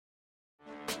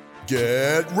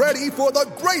Get ready for the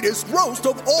greatest roast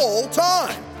of all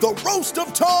time, the Roast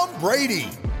of Tom Brady,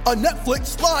 a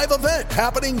Netflix live event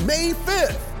happening May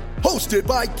 5th. Hosted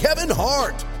by Kevin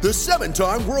Hart, the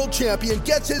 7-time world champion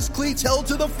gets his cleats held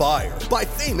to the fire by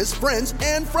famous friends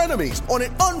and frenemies on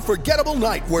an unforgettable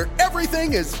night where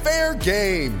everything is fair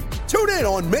game. Tune in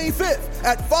on May 5th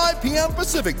at 5 p.m.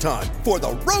 Pacific time for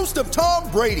the Roast of Tom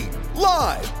Brady,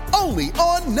 live only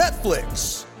on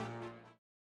Netflix.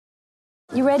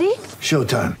 You ready?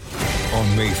 Showtime.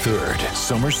 On May 3rd,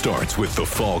 summer starts with The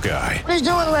Fall Guy. Let's do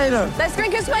it later. Let's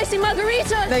drink a spicy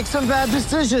margarita. Make some bad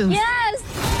decisions. Yes!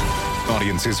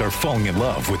 Audiences are falling in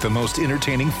love with the most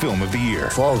entertaining film of the year.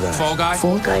 Fall Guy. Fall Guy?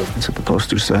 Fall Guy. That's what the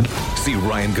poster said. See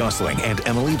Ryan Gosling and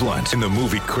Emily Blunt in the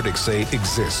movie critics say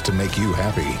exists to make you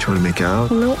happy. Trying to make it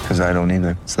out? Nope. Because I don't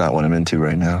either. It's not what I'm into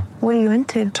right now. What are you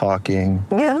into? Talking.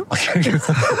 Yeah.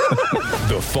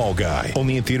 The Fall Guy.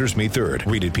 Only in theaters May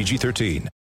 3rd. Rated PG-13.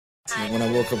 When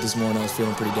I woke up this morning, I was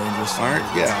feeling pretty dangerous. All right,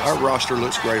 yeah, our roster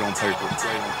looks great on paper.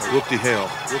 Whoop-de hell.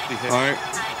 All right.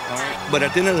 But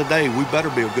at the end of the day, we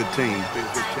better be a good team.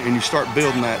 And you start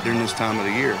building that during this time of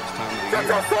the year. Get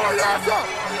your sorry ass up!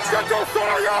 Get your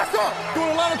sorry ass up!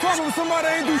 Doing a lot of talking with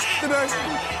somebody that ain't do today.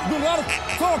 Doing a lot of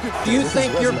talking. Do you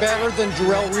think you're better than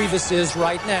Jarrell Revis is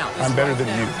right now? I'm better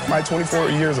than you. My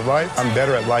 24 years of life, I'm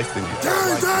better at life than you.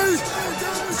 Dave!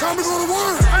 It's time to go to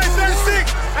work! I ain't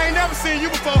 36. I ain't never seen you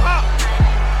before. Hop.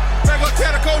 Better go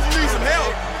tell the coach you need some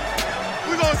help.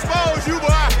 We gonna expose you,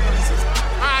 boy.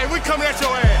 All right, we coming at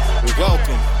your ass.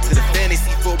 Welcome to the Fantasy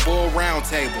Football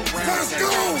Roundtable. Let's go!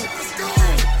 Let's go!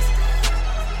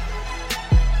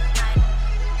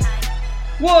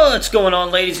 What's going on,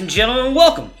 ladies and gentlemen?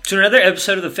 Welcome to another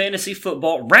episode of the Fantasy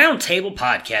Football Roundtable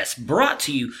Podcast, brought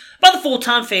to you by the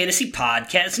Full-Time Fantasy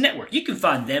Podcast Network. You can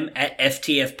find them at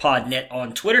FTFPodNet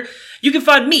on Twitter. You can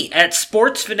find me at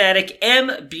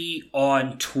SportsFanaticMB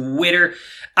on Twitter.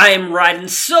 I am riding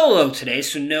solo today,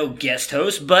 so no guest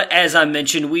host, but as I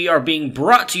mentioned, we are being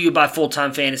brought to you by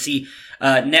Full-Time Fantasy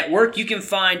Network. You can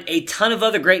find a ton of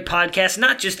other great podcasts,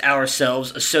 not just ourselves,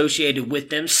 associated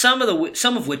with them, some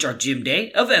of which are Jim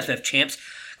Day of FF Champs,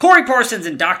 Corey Parsons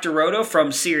and Dr. Roto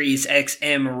from Sirius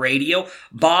XM Radio,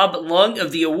 Bob Lung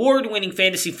of the award-winning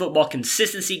Fantasy Football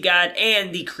Consistency Guide,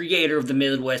 and the creator of the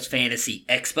Midwest Fantasy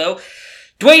Expo,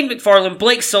 Dwayne McFarland,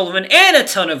 Blake Sullivan, and a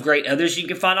ton of great others. You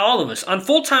can find all of us on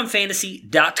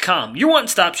FullTimeFantasy.com, your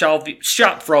one-stop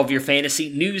shop for all of your fantasy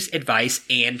news, advice,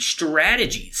 and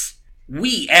strategies.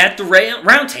 We at the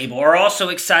Roundtable are also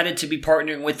excited to be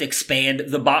partnering with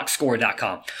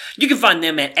ExpandTheBoxScore.com. You can find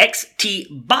them at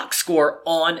XTBoxScore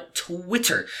on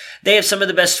Twitter. They have some of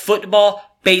the best football,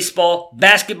 baseball,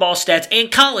 basketball stats,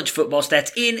 and college football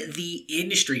stats in the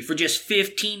industry for just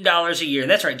 $15 a year.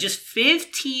 That's right, just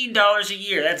 $15 a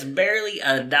year. That's barely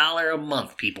 $1 a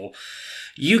month, people.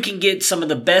 You can get some of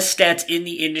the best stats in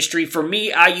the industry. For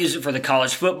me, I use it for the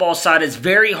college football side. It's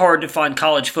very hard to find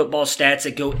college football stats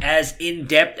that go as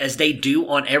in-depth as they do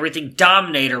on everything.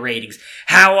 Dominator ratings,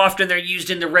 how often they're used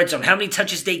in the red zone, how many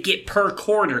touches they get per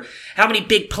quarter, how many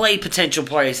big play potential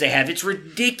plays they have. It's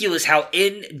ridiculous how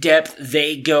in-depth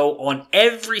they go on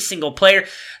every single player.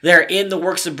 They're in the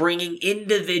works of bringing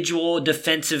individual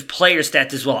defensive player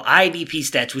stats as well, IDP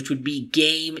stats, which would be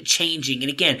game-changing.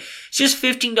 And again, it's just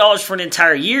 $15 for an entire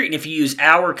year, and if you use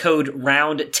our code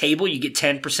ROUNDTABLE, you get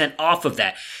 10% off of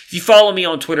that. If you follow me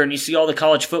on Twitter and you see all the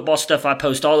college football stuff I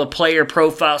post, all the player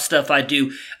profile stuff I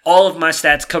do, all of my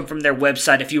stats come from their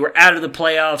website. If you were out of the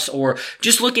playoffs or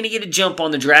just looking to get a jump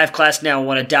on the draft class now and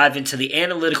want to dive into the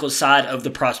analytical side of the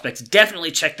prospects,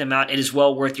 definitely check them out. It is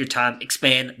well worth your time.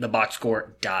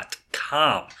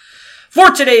 ExpandTheBoxScore.com.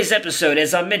 For today's episode,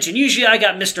 as I mentioned, usually I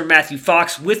got Mr. Matthew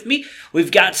Fox with me. We've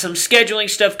got some scheduling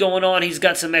stuff going on. He's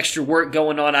got some extra work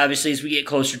going on, obviously, as we get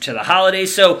closer to the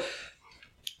holidays. So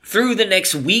through the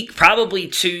next week, probably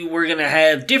two, we're going to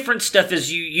have different stuff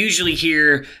as you usually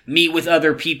hear me with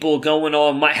other people going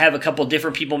on. Might have a couple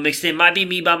different people mixed in. Might be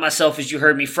me by myself as you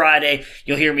heard me Friday.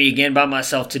 You'll hear me again by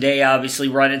myself today, obviously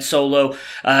running solo.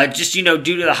 Just, due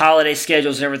to the holiday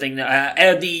schedules and everything.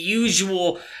 The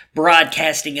usual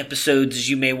broadcasting episodes, as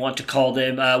you may want to call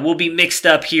them, will be mixed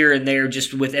up here and there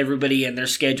just with everybody and their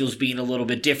schedules being a little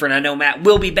bit different. I know Matt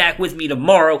will be back with me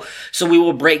tomorrow, so we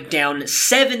will break down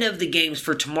 7 of the games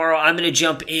for tomorrow. I'm going to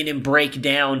jump in and break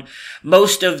down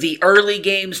most of the early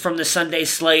games from the Sunday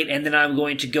slate, and then I'm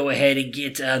going to go ahead and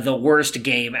get the worst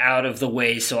game out of the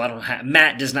way so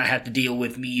Matt does not have to deal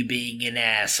with me being an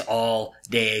ass all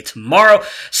day tomorrow.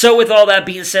 So with all that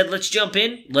being said, let's jump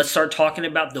in. Let's start talking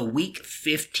about the Week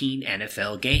 15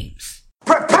 NFL games.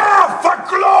 Prepare for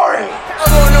glory! I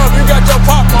don't know if you got your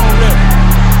popcorn ready.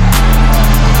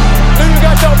 Do you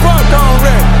got your popcorn?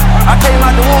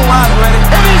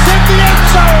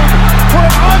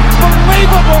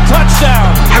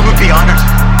 honored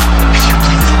if you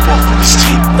play football for this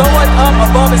team. Throw it up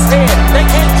above his head. They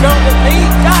can't jump with me.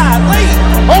 Golly.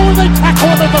 Oh, they tackle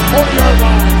him at the 40-yard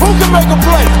line. Who can make a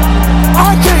play?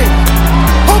 I can.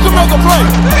 Who can make a play?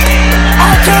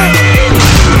 I can.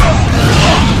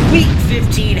 Week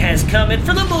 15 has come, and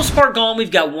for the most part gone. We've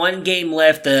got one game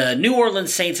left. The New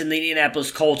Orleans Saints and the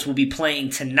Indianapolis Colts will be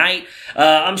playing tonight.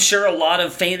 I'm sure a lot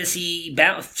of fantasy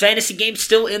games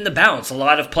still in the balance. A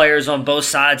lot of players on both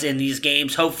sides in these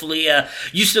games. Hopefully,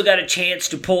 you still got a chance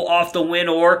to pull off the win,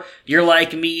 or you're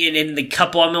like me and in the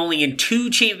couple. I'm only in 2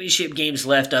 championship games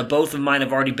left. Both of mine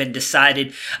have already been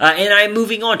decided, and I'm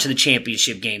moving on to the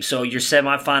championship game. So your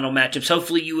semifinal matchups,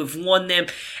 hopefully you have won them,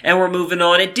 and we're moving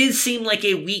on. It did seem like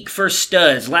a week for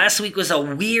studs. Last week was a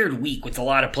weird week with a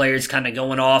lot of players kind of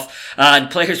going off,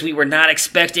 and players we were not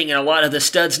expecting, and a lot of the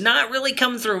studs not really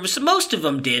coming through. So most of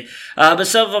them did, but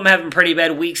some of them having pretty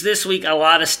bad weeks. This week, a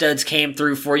lot of studs came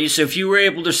through for you. So if you were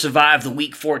able to survive the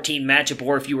week 14 matchup,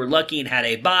 or if you were lucky and had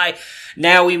a bye,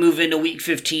 now we move into week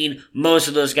 15. Most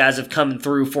of those guys have come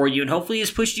through for you, and hopefully has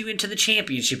pushed you into the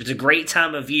championship. It's a great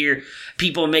time of year.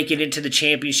 People make it into the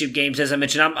championship games. As I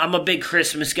mentioned, I'm a big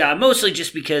Christmas guy, mostly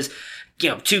just because,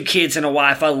 2 kids and a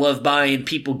wife. I love buying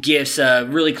people gifts,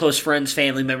 really close friends,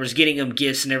 family members, getting them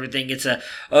gifts and everything. It's a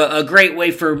great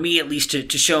way for me, at least,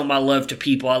 to show my love to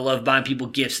people. I love buying people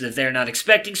gifts that they're not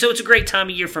expecting. So it's a great time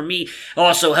of year for me. It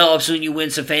also helps when you win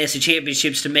some fantasy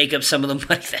championships to make up some of the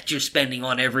money that you're spending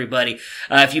on everybody.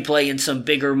 If you play in some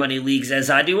bigger money leagues, as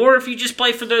I do, or if you just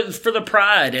play for the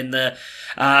pride and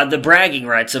the bragging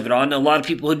rights of it all. I know a lot of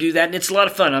people who do that, and it's a lot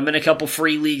of fun. I'm in a couple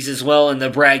free leagues as well, and the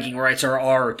bragging rights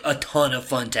are a ton of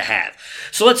fun to have.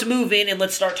 So let's move in and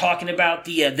let's start talking about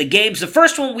the games. The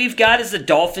first one we've got is the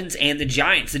Dolphins and the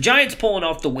Giants. The Giants pulling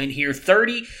off the win here,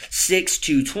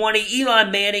 36-20. Eli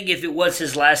Manning, if it was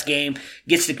his last game,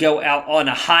 gets to go out on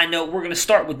a high note. We're going to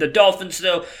start with the Dolphins,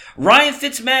 though. Ryan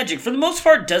Fitzmagic, for the most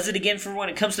part, does it again for when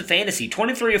it comes to fantasy.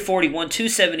 23 of 41,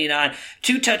 279,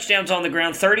 2 touchdowns on the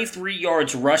ground, 33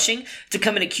 yards rushing to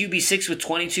come in at QB6 with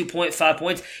 22.5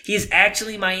 points. He is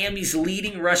actually Miami's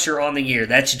leading rusher on the year.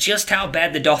 That's just how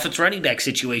bad the Dolphins running back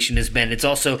situation has been. It's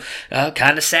also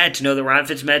kind of sad to know that Ryan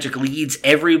Fitzmagic leads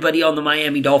everybody on the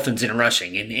Miami Dolphins in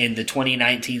rushing in the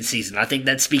 2019 season. I think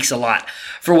that speaks a lot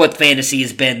for what fantasy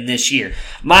has been this year.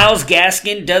 Myles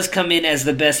Gaskin does come in as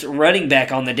the best running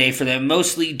back on the day for them,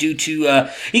 mostly due to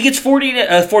he gets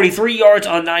 43 yards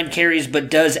on 9 carries,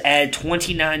 but does add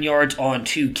 29 yards on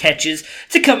 2 catches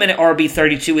to come in at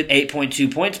RB32 with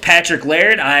 8.2 points. Patrick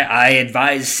Laird, I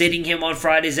advise sitting him on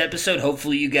Friday's episode.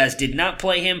 Hopefully you guys did not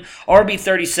play him.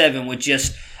 RB37 with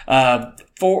just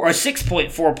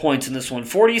 6.4 points in this one.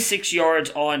 46 yards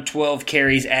on 12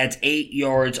 carries, adds 8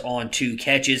 yards on 2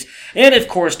 catches. And of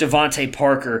course, Devontae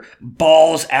Parker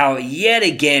balls out yet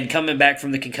again, coming back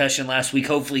from the concussion last week.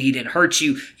 Hopefully he didn't hurt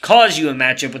you, cause you a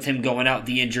matchup with him going out with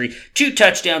the injury. 2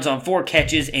 touchdowns on 4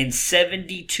 catches and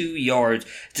 72 yards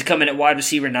to come in at wide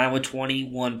receiver 9 with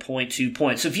 21.2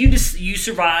 points. So if you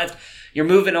survived, you're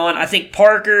moving on. I think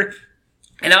Parker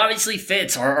and obviously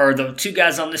Fitz are the 2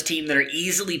 guys on this team that are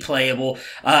easily playable.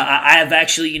 I have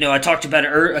actually, I talked about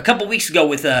it a couple weeks ago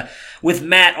with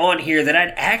Matt on here that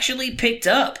I'd actually picked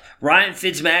up Ryan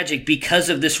Fitzmagic because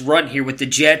of this run here with the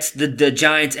Jets, the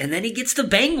Giants, and then he gets the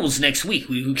Bengals next week,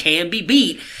 who can be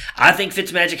beat. I think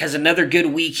Fitzmagic has another good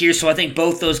week here, so I think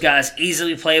both those guys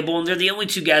easily playable, and they're the only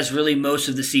 2 guys really most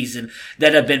of the season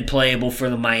that have been playable for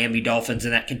the Miami Dolphins,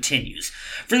 and that continues.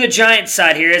 For the Giants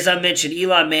side here, as I mentioned,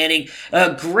 Eli Manning,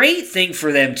 a great thing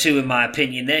for them too, in my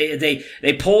opinion.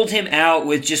 They pulled him out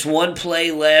with just 1 play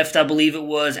left, I believe it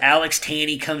was. Alex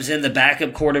Tanney comes in, the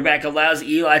backup quarterback, allows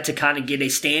Eli to kind of get a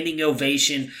standing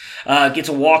ovation, gets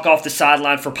a walk off the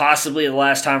sideline for possibly the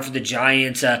last time for the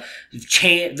Giants.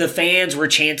 The fans were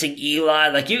chanting Eli.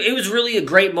 It was really a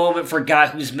great moment for a guy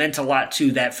who's meant a lot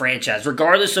to that franchise.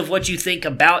 Regardless of what you think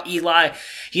about Eli,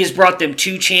 he has brought them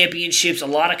 2 championships, a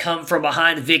lot of come from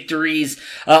behind victories,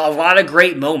 a lot of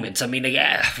great moments. I mean,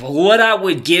 what I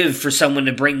would give for someone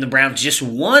to bring the Browns just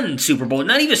 1 Super Bowl,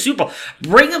 not even Super Bowl,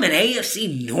 bring them an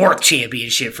AFC North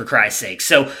championship for Christ's sake.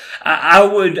 So I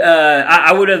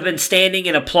would have been standing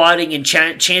and applauding and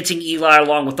chanting Eli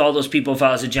along with all those people if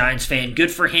I was a Giants fan.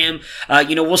 Good for him.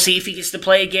 We'll see if he gets to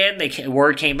play again.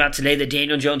 Word came out today that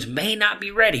Daniel Jones may not be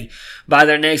ready by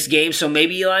their next game, so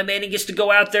maybe Eli Manning gets to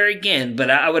go out there again. But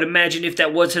I would imagine if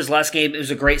that was his last game, it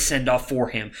was a great send-off for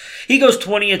him. He goes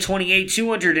 20 of 28,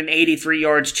 283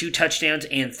 yards, 2 touchdowns,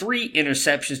 and 3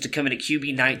 interceptions to come in at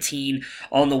QB 19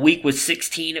 on the week with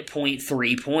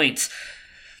 16.3 points.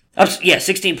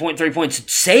 16.3 points.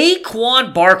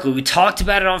 Saquon Barkley, we talked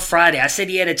about it on Friday. I said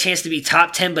he had a chance to be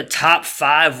top 10, but top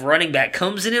 5 running back.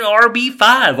 Comes in at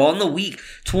RB5 on the week.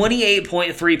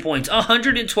 28.3 points,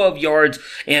 112 yards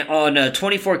and on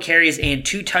 24 carries and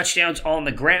 2 touchdowns on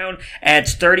the ground.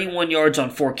 Adds 31 yards on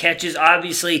 4 catches.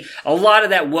 Obviously, a lot of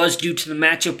that was due to the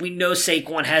matchup. We know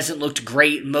Saquon hasn't looked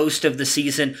great most of the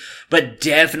season, but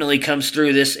definitely comes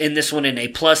through this one in a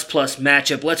plus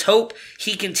matchup. Let's hope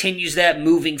he continues that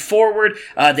moving forward.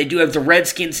 They do have the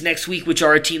Redskins next week, which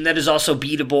are a team that is also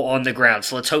beatable on the ground.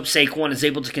 So let's hope Saquon is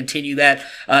able to continue that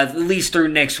at least through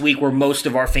next week, where most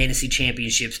of our fantasy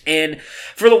championships end.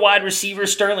 For the wide receiver,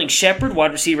 Sterling Shepard,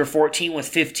 wide receiver 14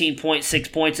 with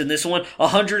 15.6 points in this one,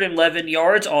 111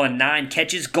 yards on 9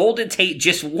 catches. Golden Tate,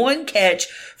 just 1 catch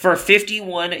for a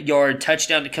 51-yard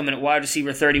touchdown to come in at wide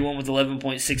receiver 31 with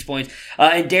 11.6 points.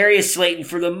 And Darius Slayton,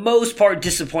 for the most part,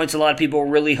 disappoints. A lot of people were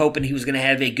really hoping he was going to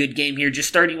have a good game here.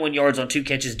 Just 31 yards on 2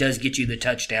 catches does get you the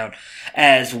touchdown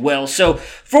as well. So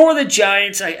for the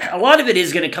Giants, a lot of it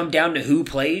is going to come down to who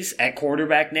plays at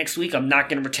quarterback next week. I'm not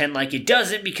going to pretend like it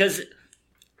doesn't, because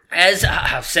as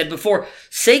I've said before,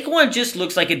 Saquon just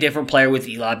looks like a different player with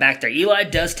Eli back there. Eli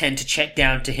does tend to check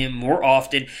down to him more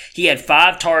often. He had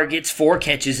 5 targets, 4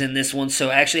 catches in this one,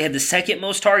 so actually had the second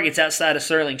most targets outside of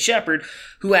Sterling Shepard,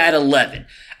 who had 11.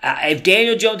 If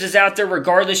Daniel Jones is out there,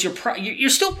 regardless, you're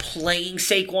still playing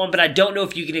Saquon, but I don't know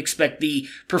if you can expect the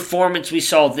performance we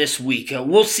saw this week.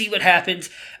 We'll see what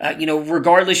happens.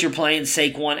 Regardless, you're playing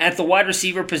Saquon. At the wide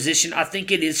receiver position, I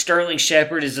think it is Sterling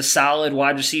Shepard is a solid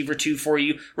wide receiver 2 for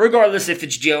you, regardless if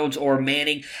it's Jones or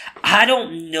Manning. I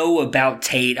don't know about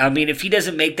Tate. I mean, if he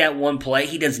doesn't make that one play,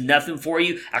 he does nothing for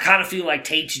you. I kind of feel like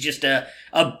Tate's just a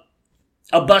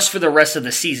bust for the rest of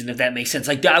the season, if that makes sense.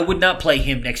 Like, I would not play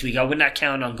him next week. I would not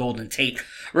count on Golden Tate,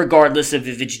 regardless of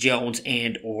if it's Jones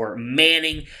and or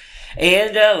Manning.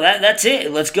 And that's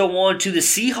it. Let's go on to the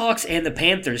Seahawks and the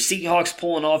Panthers. Seahawks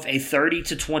pulling off a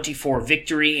 30-24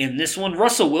 victory in this one.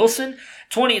 Russell Wilson,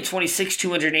 20-26,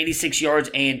 286 yards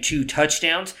and 2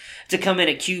 touchdowns to come in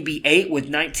at QB8 with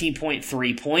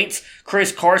 19.3 points.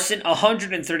 Chris Carson,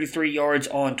 133 yards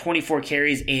on 24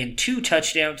 carries and 2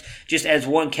 touchdowns, just as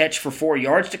 1 catch for 4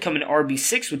 yards to come in at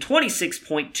RB6 with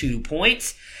 26.2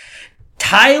 points.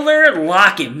 Tyler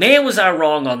Lockett, man, was I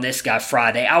wrong on this guy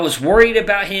Friday. I was worried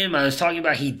about him. I was talking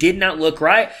about he did not look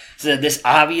right. So this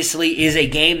obviously is a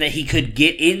game that he could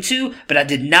get into, but I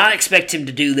did not expect him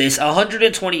to do this.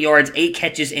 120 yards, 8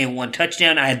 catches, and 1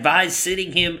 touchdown. I advised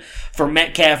sitting him for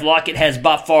Metcalf. Lockett has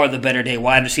by far the better day.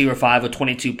 Wide receiver 5 with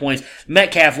 22 points.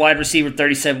 Metcalf, wide receiver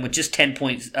 37 with just 10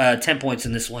 points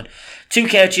in this one. 2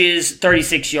 catches,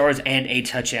 36 yards, and a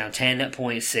touchdown.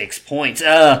 10.6 points.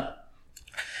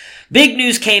 Big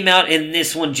news came out in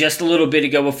this one just a little bit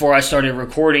ago before I started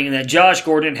recording that Josh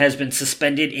Gordon has been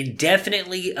suspended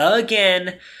indefinitely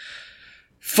again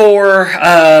for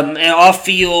an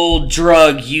off-field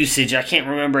drug usage. I can't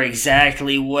remember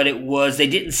exactly what it was. They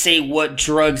didn't say what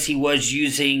drugs he was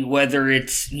using, whether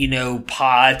it's,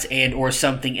 pot and or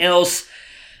something else.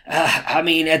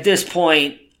 At this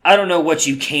point, I don't know what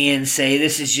you can say.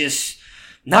 This is just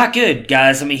not good,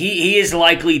 guys. He is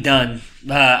likely done.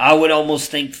 I would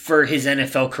almost think for his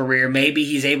NFL career, maybe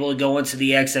he's able to go into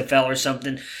the XFL or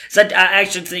something. So I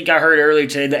actually think I heard earlier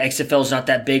today the XFL is not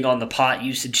that big on the pot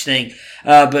usage thing.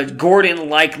 But Gordon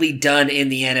likely done in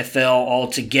the NFL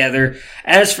altogether.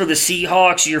 As for the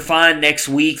Seahawks, you're fine next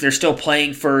week. They're still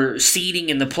playing for seeding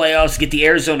in the playoffs. Get the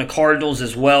Arizona Cardinals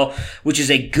as well, which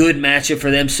is a good matchup for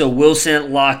them. So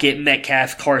Wilson, Lockett,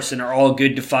 Metcalf, Carson are all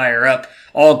good to fire up.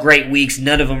 All great weeks.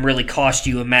 None of them really cost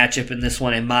you a matchup in this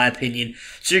one, in my opinion.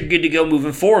 So you're good to go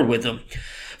moving forward with them.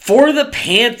 For the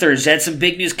Panthers, had some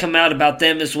big news come out about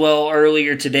them as well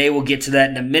earlier today. We'll get to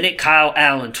that in a minute. Kyle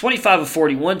Allen, 25 of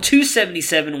 41,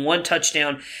 277, 1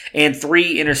 touchdown, and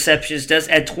 3 interceptions. Does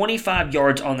add 25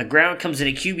 yards on the ground. Comes in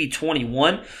at QB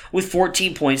 21 with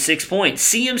 14.6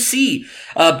 points. CMC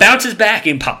bounces back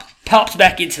and pops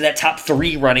back into that top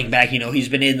 3 running back. He's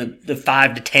been in the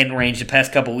 5 to 10 range the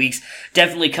past couple weeks.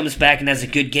 Definitely comes back and has a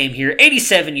good game here.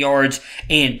 87 yards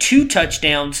and 2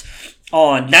 touchdowns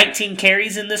on 19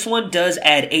 carries in this one. Does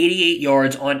add 88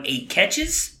 yards on 8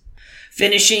 catches.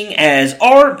 Finishing as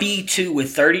RB2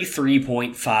 with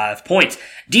 33.5 points.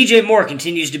 DJ Moore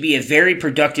continues to be a very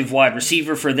productive wide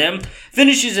receiver for them.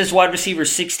 Finishes as wide receiver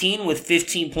 16 with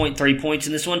 15.3 points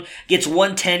in this one. Gets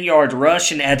 1 10-yard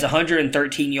rush and adds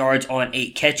 113 yards on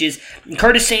 8 catches. And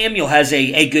Curtis Samuel has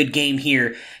a good game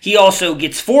here. He also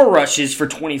gets 4 rushes for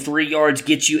 23 yards.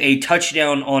 Gets you a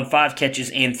touchdown on 5 catches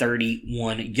and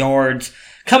 31 yards.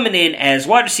 Coming in as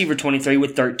wide receiver 23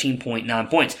 with 13.9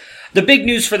 points. The big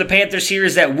news for the Panthers here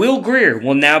is that Will Grier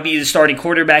will now be the starting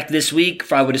quarterback this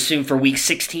week, I would assume for week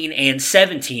 16 and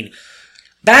 17.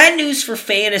 Bad news for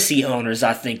fantasy owners,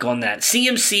 I think, on that.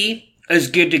 CMC is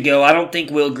good to go. I don't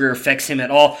think Will Grier affects him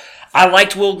at all. I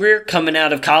liked Will Grier coming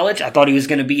out of college. I thought he was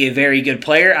going to be a very good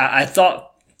player. I thought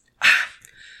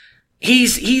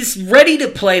he's ready to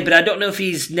play, but I don't know if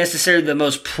he's necessarily the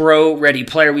most pro-ready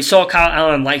player. We saw Kyle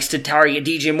Allen likes to target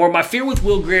DJ Moore. My fear with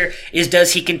Will Grier is,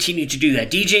 does he continue to do that?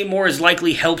 DJ Moore has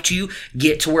likely helped you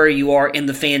get to where you are in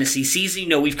the fantasy season. You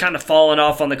know, we've kind of fallen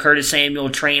off on the Curtis Samuel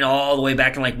train all the way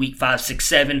back in like week 5, 6,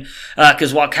 7,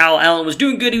 because while Kyle Allen was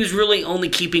doing good, he was really only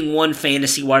keeping one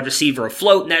fantasy wide receiver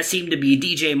afloat, and that seemed to be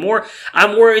DJ Moore.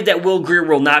 I'm worried that Will Grier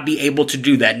will not be able to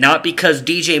do that, not because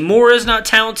DJ Moore is not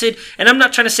talented, and I'm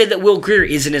not trying to say that Will Grier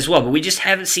isn't as well, but we just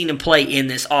haven't seen him play in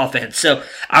this offense. So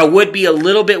I would be a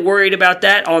little bit worried about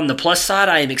that. On the plus side,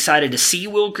 I am excited to see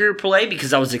Will Grier play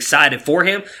because I was excited for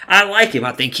him. I like him.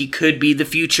 I think he could be the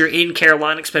future in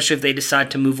Carolina, especially if they decide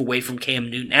to move away from Cam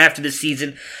Newton after the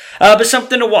season. But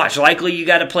something to watch. Likely you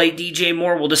got to play DJ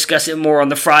Moore. We'll discuss it more on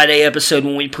the Friday episode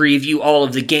when we preview all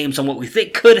of the games on what we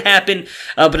think could happen.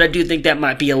 But I do think that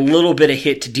might be a little bit of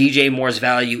hit to DJ Moore's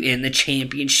value in the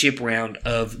championship round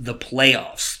of the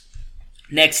playoffs.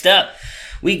 Next up,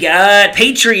 we got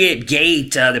Patriot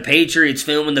Gate. The Patriots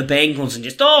filming the Bengals and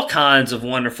just all kinds of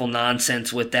wonderful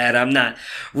nonsense with that. I'm not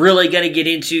really going to get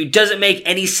into. Doesn't make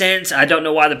any sense. I don't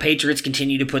know why the Patriots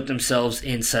continue to put themselves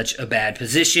in such a bad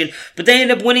position. But they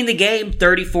end up winning the game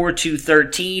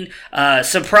 34-13.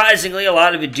 Surprisingly, a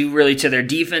lot of it due really to their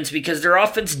defense because their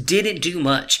offense didn't do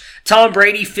much. Tom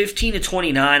Brady,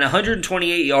 15-29,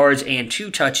 128 yards and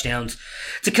 2 touchdowns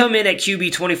to come in at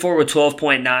QB 24 with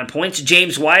 12.9 points.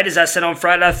 James White, as I said on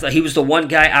Friday, I thought he was the one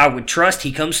guy I would trust.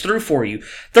 He comes through for you.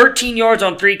 13 yards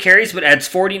on 3 carries, but adds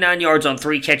 49 yards on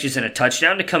 3 catches and a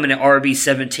touchdown to come in at RB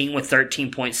 17 with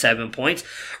 13.7 points.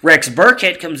 Rex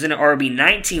Burkhead comes in at RB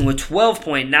 19 with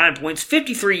 12.9 points,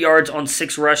 53 yards on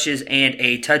 6 rushes and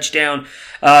a touchdown,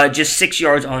 just 6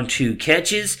 yards on 2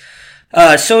 catches.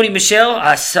 Sony Michel,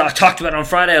 I talked about on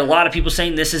Friday, a lot of people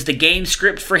saying this is the game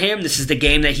script for him. This is the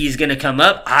game that he's going to come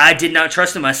up. I did not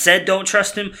trust him. I said don't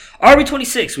trust him.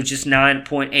 RB26 with just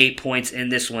 9.8 points in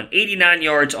this one. 89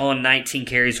 yards on 19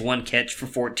 carries, 1 catch for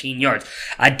 14 yards.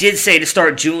 I did say to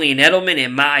start Julian Edelman,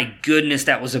 and my goodness,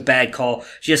 that was a bad call.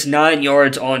 Just 9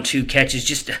 yards on 2 catches.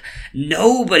 Just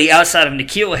nobody outside of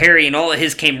N'Keal Harry, and all of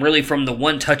his came really from the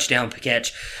 1 touchdown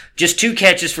catch. Just 2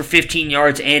 catches for 15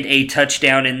 yards and a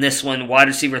touchdown in this one. Wide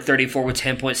receiver 34 with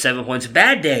 10.7 points.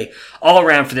 Bad day all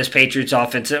around for this Patriots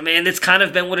offense. I mean, it's kind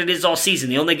of been what it is all season.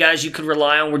 The only guys you could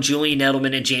rely on were Julian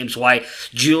Edelman and James White.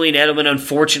 Julian Edelman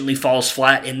unfortunately falls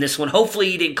flat in this one.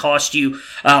 Hopefully he didn't cost you,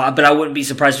 but I wouldn't be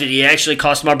surprised if he actually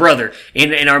cost my brother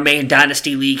in our main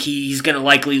Dynasty League. He's going to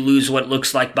likely lose what it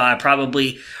looks like by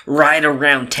probably right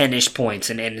around 10-ish points.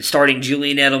 And starting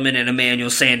Julian Edelman and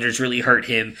Emmanuel Sanders really hurt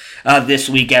him this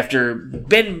week after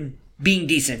being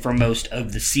decent for most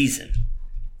of the season.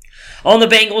 On the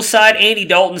Bengals side, Andy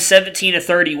Dalton,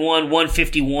 17-31,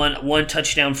 151, 1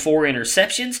 touchdown, 4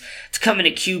 interceptions. It's coming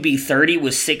at QB 30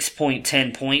 with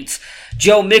 6.10 points.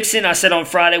 Joe Mixon, I said on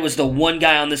Friday, was the one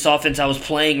guy on this offense I was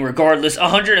playing regardless.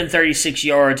 136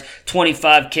 yards,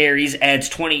 25 carries, adds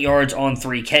 20 yards on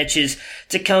 3 catches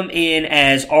to come in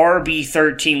as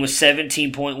RB13 with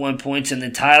 17.1 points. And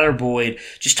then Tyler Boyd,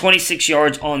 just 26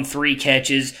 yards on 3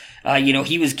 catches.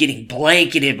 He was getting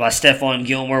blanketed by Stephon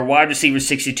Gilmore, wide receiver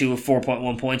 62 with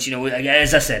 4.1 points.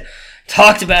 As I said,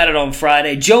 talked about it on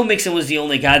Friday. Joe Mixon was the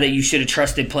only guy that you should have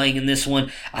trusted playing in this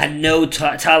one. I know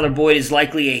Tyler Boyd is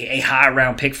likely a high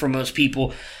round pick for most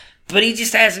people, but he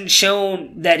just hasn't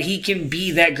shown that he can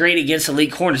be that great against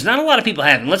elite corners. Not a lot of people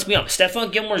have. And let's be honest,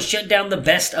 Stephon Gilmore's shut down the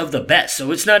best of the best.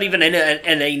 So it's not even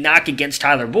a knock against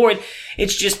Tyler Boyd.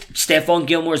 It's just Stephon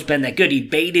Gilmore's been that good. He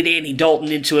baited Andy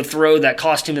Dalton into a throw that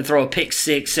cost him to throw a pick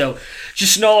 6. So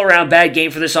just an all-around bad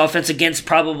game for this offense against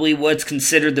probably what's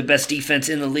considered the best defense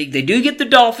in the league. They do get the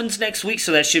Dolphins next week,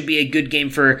 so that should be a good game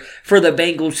for the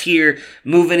Bengals here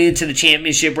moving into the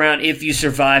championship round if you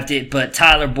survived it. But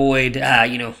Tyler Boyd,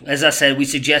 as I said, we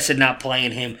suggested not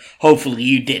playing him. Hopefully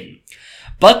you didn't.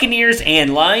 Buccaneers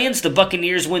and Lions. The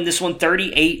Buccaneers win this one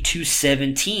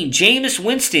 38-17. Jameis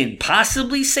Winston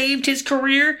possibly saved his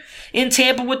career in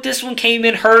Tampa with this one. Came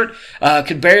in hurt,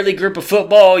 could barely grip a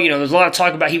football. There's a lot of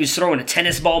talk about he was throwing a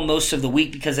tennis ball most of the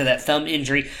week because of that thumb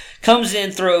injury. Comes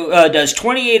in, does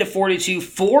 28 of 42,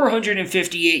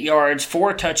 458 yards,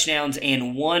 4 touchdowns,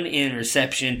 and 1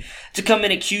 interception to come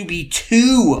in at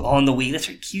QB2 on the week. That's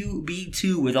right,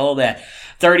 QB2 with all that.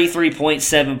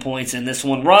 33.7 points in this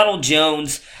one. Ronald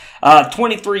Jones,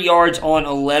 23 yards on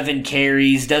 11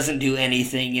 carries, doesn't do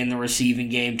anything in the receiving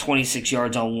game, 26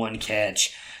 yards on 1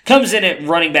 catch. Comes in at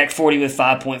running back 40 with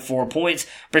 5.4 points.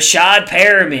 Breshad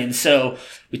Perriman. So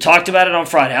we talked about it on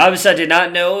Friday. Obviously, I did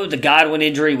not know the Godwin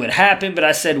injury would happen, but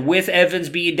I said with Evans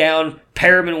being down,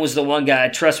 Perriman was the one guy I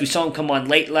trust. We saw him come on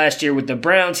late last year with the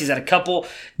Browns. He's had a couple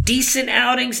decent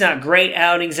outings, not great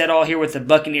outings at all here with the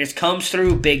Buccaneers. Comes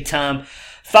through big time.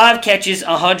 5 catches,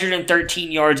 113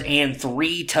 yards, and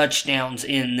 3 touchdowns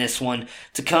in this one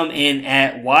to come in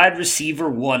at wide receiver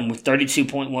 1 with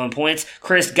 32.1 points.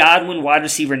 Chris Godwin, wide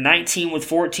receiver 19 with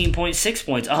 14.6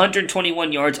 points,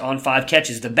 121 yards on 5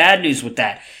 catches. The bad news with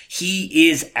that, he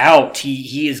is out.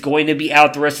 He is going to be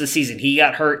out the rest of the season. He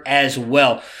got hurt as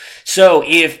well. So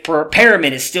if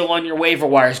Perriman is still on your waiver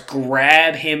wires,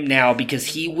 grab him now because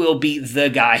he will be the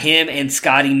guy. Him and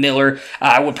Scotty Miller.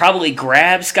 I would probably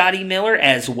grab Scotty Miller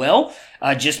as well,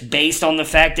 just based on the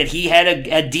fact that he had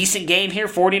a decent game here,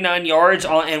 49 yards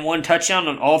and 1 touchdown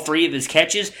on all 3 of his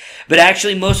catches. But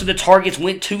actually, most of the targets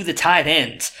went to the tight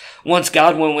ends once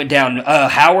Godwin went down.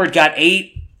 Howard got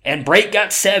 8 and Brake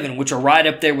got 7, which are right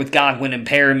up there with Godwin and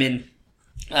Perriman.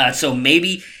 So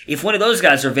maybe if one of those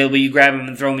guys are available, you grab them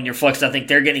and throw them in your flex. I think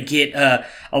they're going to get a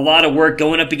lot of work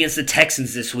going up against the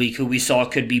Texans this week, who we saw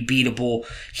could be beatable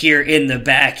here in the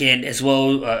back end, as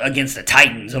well against the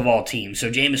Titans of all teams.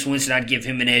 So Jameis Winston, I'd give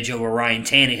him an edge over Ryan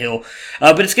Tannehill.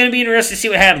 But it's going to be interesting to see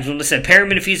what happens. When I said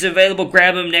Perriman, if he's available,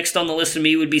 grab him. Next on the list of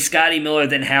me would be Scotty Miller,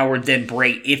 then Howard, then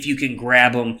Brate, if you can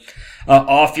grab them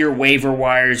off your waiver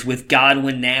wires with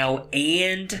Godwin now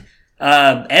and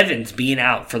Evans being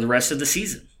out for the rest of the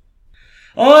season.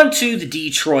 On to the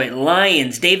Detroit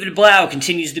Lions. David Blau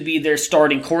continues to be their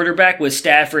starting quarterback with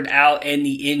Stafford out and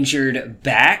the injured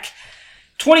back.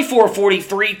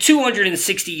 24-43,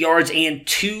 260 yards and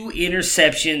 2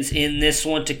 interceptions in this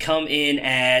one to come in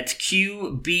at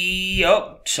QB.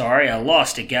 Oh, sorry, I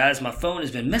lost it, guys. My phone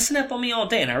has been messing up on me all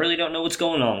day, and I really don't know what's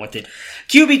going on with it.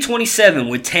 QB 27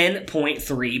 with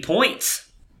 10.3 points.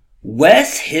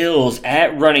 Wes Hills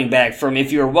at running back from,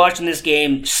 if you were watching this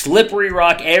game, Slippery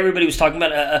Rock. Everybody was talking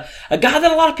about a guy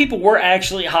that a lot of people were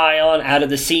actually high on out of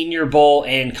the Senior Bowl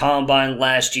and Combine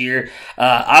last year.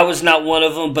 I was not one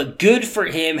of them, but good for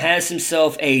him. Has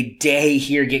himself a day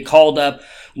here. Get called up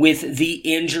with the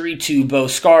injury to Bo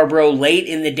Scarborough late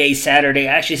in the day Saturday.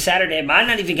 Actually, Saturday might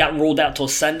not even gotten ruled out till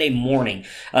Sunday morning.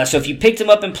 So if you picked him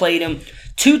up and played him,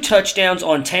 2 touchdowns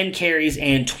on 10 carries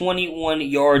and 21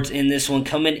 yards in this one,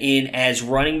 coming in as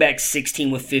running back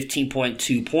 16 with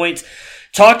 15.2 points.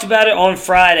 Talked about it on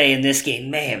Friday in this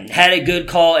game. Man, had a good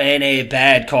call and a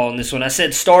bad call in this one. I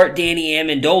said start Danny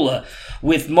Amendola.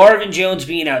 With Marvin Jones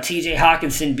being out, TJ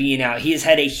Hawkinson being out, he has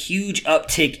had a huge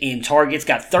uptick in targets.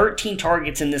 Got 13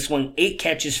 targets in this one, 8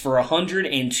 catches for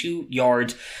 102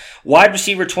 yards. Wide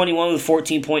receiver 21 with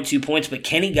 14.2 points, but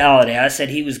Kenny Golladay, I said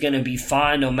he was going to be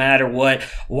fine no matter what.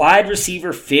 Wide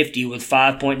receiver 50 with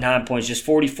 5.9 points, just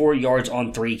 44 yards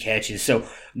on 3 catches. So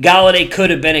Golladay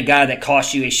could have been a guy that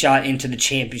cost you a shot into the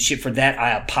championship. For that,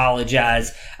 I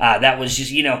apologize. That was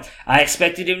just, I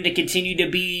expected him to continue to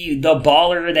be the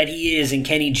baller that he is in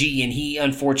Kenny G, and he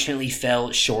unfortunately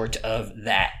fell short of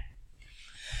that.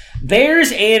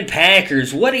 Bears and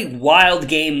Packers. What a wild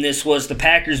game this was. The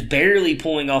Packers barely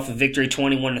pulling off a victory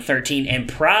 21-13 and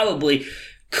probably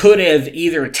could have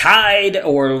either tied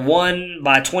or won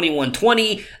by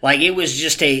 21-20. Like, it was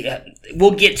just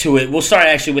we'll get to it. We'll start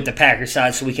actually with the Packers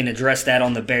side so we can address that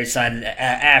on the Bears side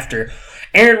after.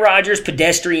 Aaron Rodgers,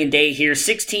 pedestrian day here,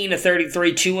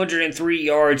 16-33, 203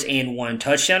 yards and 1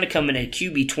 touchdown to come in at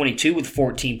QB 22 with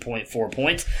 14.4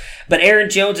 points. But Aaron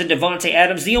Jones and Devontae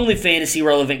Adams, the only fantasy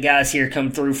relevant guys here,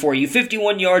 come through for you.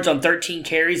 51 yards on 13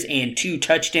 carries and 2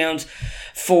 touchdowns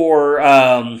for,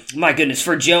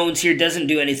 for Jones here. Doesn't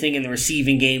do anything in the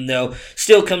receiving game, though.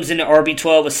 Still comes in at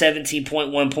RB12 with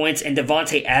 17.1 points. And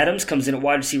Devontae Adams comes in at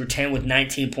wide receiver 10 with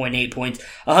 19.8 points.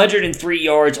 103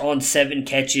 yards on 7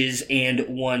 catches and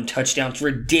 1 touchdown. It's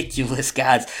ridiculous,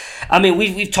 guys. I mean,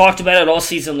 we've talked about it all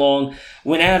season long.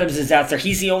 When Adams is out there,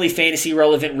 he's the only fantasy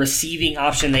relevant receiving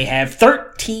option they have.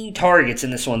 13 targets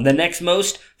in this one. The next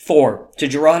most, 4 to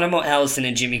Geronimo Allison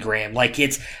and Jimmy Graham.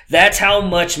 That's how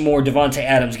much more Devontae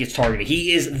Adams gets targeted.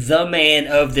 He is the man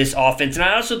of this offense. And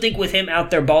I also think with him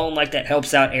out there balling like that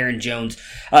helps out Aaron Jones.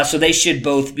 So they should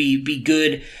both be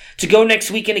good to go next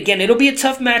week. And again, it'll be a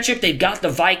tough matchup. They've got the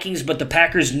Vikings, but the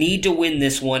Packers need to win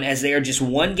this one as they are just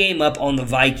 1 game up on the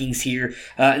Vikings here.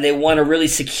 And they want to really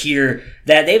secure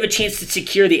that. They have a chance to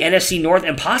secure the NFC North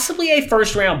and possibly a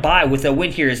first-round bye with a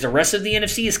win here, as the rest of the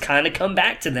NFC has kind of come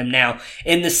back to them now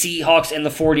in the Seahawks and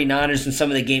the 49ers and some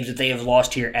of the games that they have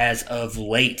lost here as of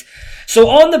late. So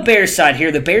on the Bears side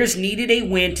here, the Bears needed a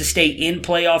win to stay in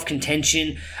playoff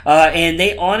contention, and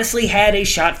they honestly had a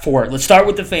shot for it. Let's start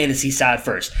with the fantasy side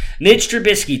first. Mitch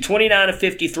Trubisky, 29 of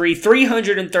 53,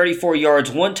 334 yards,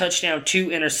 1 touchdown, 2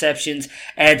 interceptions,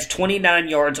 adds 29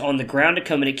 yards on the ground to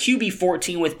come in at QB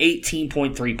 14 with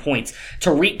 18.3 points.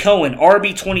 Tariq Cohen,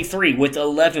 RB 23 with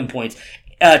 11 points.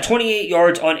 28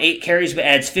 yards on 8 carries, but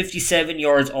adds 57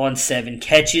 yards on 7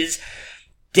 catches.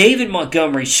 David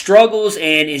Montgomery struggles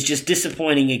and is just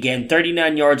disappointing again.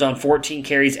 39 yards on 14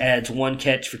 carries, adds 1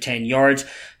 catch for 10 yards.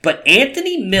 But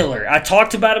Anthony Miller, I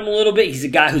talked about him a little bit. He's a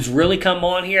guy who's really come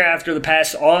on here as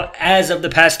of the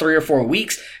past 3 or 4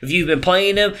 weeks. If you've been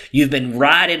playing him, you've been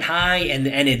riding high and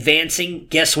advancing.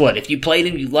 Guess what? If you played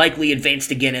him, you likely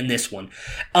advanced again in this one.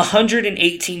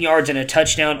 118 yards and a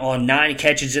touchdown on 9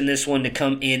 catches in this one to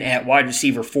come in at wide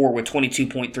receiver 4 with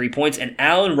 22.3 points. And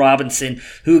Allen Robinson,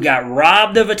 who got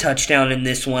robbed of a touchdown in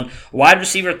this one, wide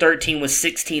receiver 13 with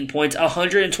 16 points,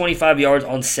 125 yards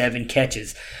on 7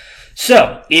 catches.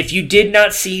 So, if you did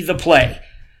not see the play,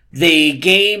 the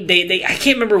game, I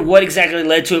can't remember what exactly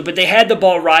led to it, but they had the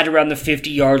ball right around the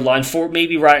 50-yard line,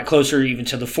 maybe right closer even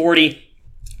to the 40.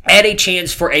 Had a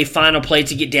chance for a final play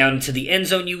to get down into the end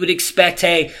zone. You would expect,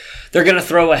 hey, they're going to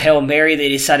throw a Hail Mary. They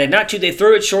decided not to. They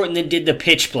threw it short and then did the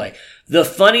pitch play. The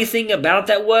funny thing about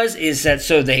that is that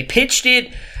so they pitched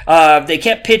it, they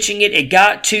kept pitching it, it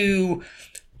got to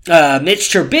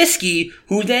Mitch Trubisky,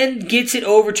 who then gets it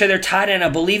over to their tight end. I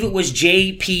believe it was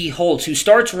J.P. Holtz, who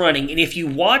starts running. And if you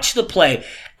watch the play,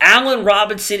 Allen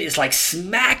Robinson is like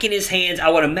smacking his hands. I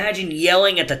would imagine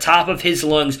yelling at the top of his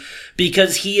lungs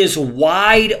because he is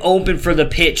wide open for the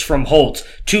pitch from Holtz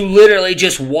to literally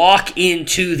just walk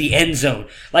into the end zone.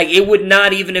 Like, it would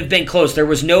not even have been close. There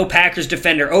was no Packers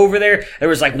defender over there. There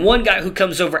was like one guy who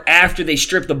comes over after they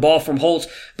strip the ball from Holtz,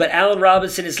 but Allen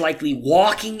Robinson is likely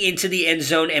walking into the end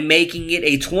zone and making it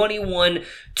a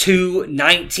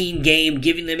 21-19 game,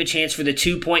 giving them a chance for the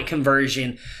 2-point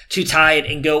conversion to tie it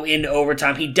and go into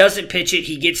overtime. He doesn't pitch it.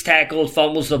 He gets tackled,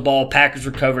 fumbles the ball. Packers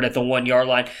recovered at the 1-yard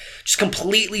line. Just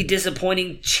completely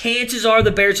disappointing. Chances are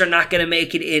the Bears are not going to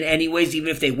make it in anyways, even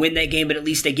if they win that game, but at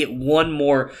least they get one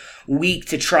more week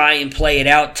to try and play it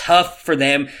out. Tough for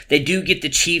them. They do get the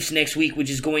Chiefs next week, which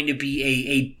is going to be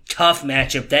a tough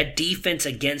matchup. That defense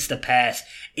against the pass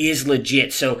is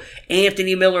legit. So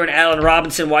Anthony Miller and Allen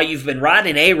Robinson, while you've been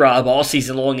riding A-Rob all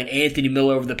season long and Anthony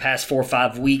Miller over the past 4 or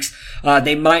 5 weeks,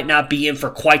 they might not be in for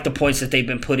quite the points that they've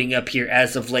been putting up here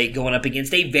as of late, going up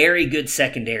against a very good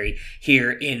secondary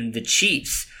here in the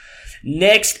Chiefs.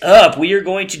 Next up, we are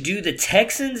going to do the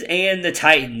Texans and the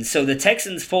Titans. So the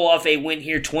Texans pull off a win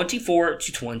here,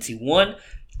 24-21.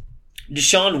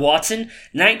 Deshaun Watson,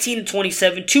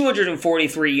 19-27,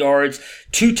 243 yards,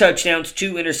 2 touchdowns,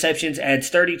 2 interceptions, adds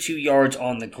 32 yards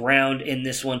on the ground in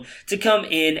this one to come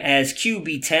in as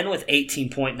QB10 with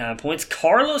 18.9 points.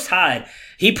 Carlos Hyde,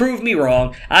 he proved me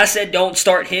wrong. I said don't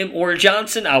start him or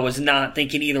Johnson. I was not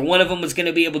thinking either one of them was going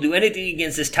to be able to do anything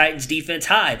against this Titans defense.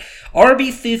 Hyde,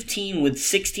 RB15 with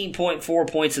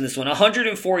 16.4 points in this one,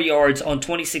 104 yards on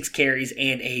 26 carries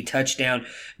and a touchdown.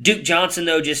 Duke Johnson,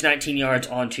 though, just 19 yards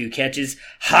on 2 catches.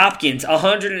 Hopkins,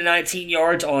 119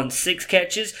 yards on 6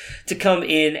 catches to come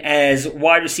in as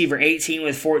wide receiver 18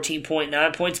 with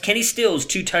 14.9 points. Kenny Stills,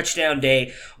 2 touchdown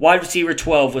day. Wide receiver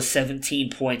 12 with 17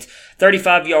 points.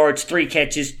 35 yards, 3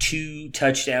 catches, 2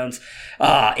 touchdowns.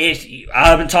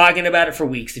 I've been talking about it for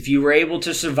weeks. If you were able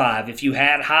to survive, if you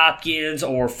had Hopkins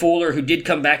or Fuller, who did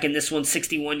come back in this one,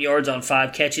 61 yards on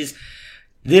 5 catches,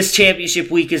 this championship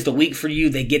week is the week for you.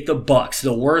 They get the Bucs,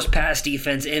 the worst pass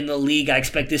defense in the league. I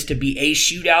expect this to be a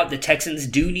shootout. The Texans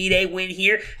do need a win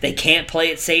here. They can't play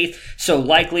it safe. So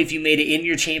likely if you made it in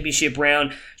your championship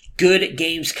round, good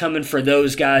games coming for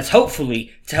those guys, hopefully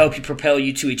to help you propel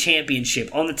you to a championship.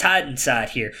 On the Titans side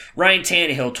here, Ryan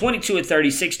Tannehill,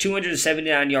 22-36,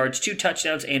 279 yards, 2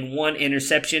 touchdowns, and 1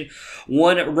 interception.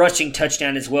 1 rushing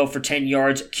touchdown as well for 10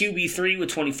 yards. QB3 with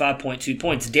 25.2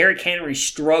 points. Derrick Henry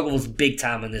struggles big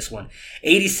time in this one.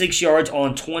 86 yards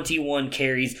on 21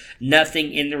 carries.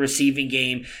 Nothing in the receiving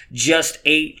game. Just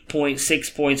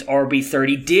 8.6 points,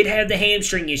 RB30. Did have the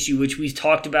hamstring issue, which we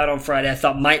talked about on Friday. I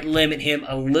thought might limit him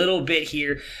a little bit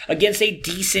here against a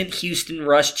decent Houston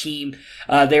rush team.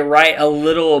 They're right a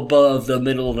little above the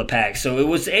middle of the pack. So it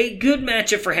was a good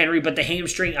matchup for Henry, but the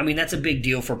hamstring, I mean, that's a big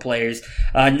deal for players.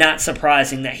 Not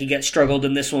surprising that he got struggled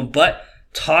in this one, but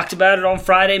talked about it on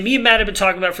Friday. Me and Matt have been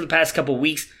talking about it for the past couple of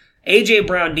weeks. A.J.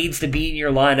 Brown needs to be in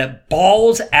your lineup.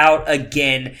 Balls out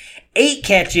again. 8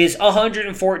 catches,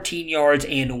 114 yards,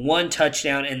 and 1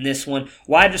 touchdown in this one.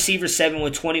 Wide receiver 7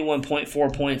 with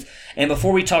 21.4 points. And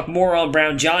before we talk more on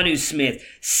Brown, Jonnu Smith,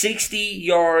 60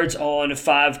 yards on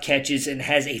 5 catches and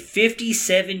has a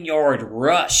 57-yard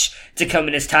rush to come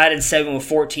in as tight end 7 with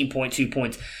 14.2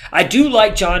 points. I do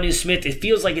like Jonnu Smith. It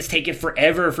feels like it's taken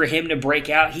forever for him to break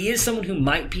out. He is someone who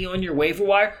might be on your waiver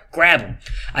wire. Grab him.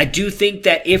 I do think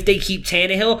that if they keep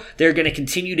Tannehill, they're going to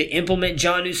continue to implement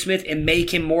Jonnu Smith and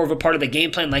make him more of a part of the game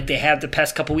plan like they have the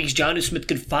past couple weeks. Jonnu Smith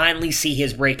could finally see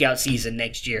his breakout season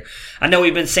next year. I know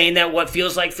we've been saying that what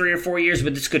feels like 3 or 4 years,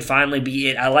 but this could finally be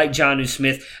it. I like Jonnu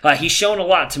Smith. He's shown a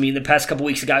lot to me in the past couple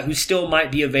weeks, a guy who still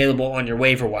might be available on your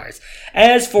waiver wires.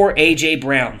 As for A.J.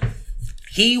 Brown,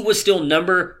 he was still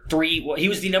number 3. He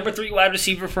was the number 3 wide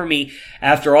receiver for me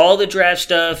after all the draft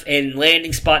stuff and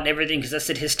landing spot and everything, because I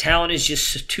said his talent is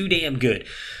just too damn good.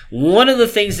 One of the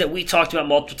things that we talked about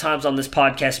multiple times on this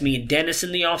podcast, me and Dennis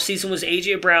in the offseason, was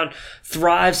A.J. Brown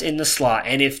thrives in the slot.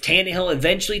 And if Tannehill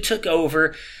eventually took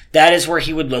over, that is where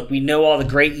he would look. We know all the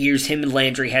great years him and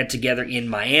Landry had together in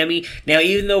Miami. Now,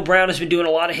 even though Brown has been doing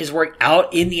a lot of his work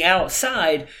out in the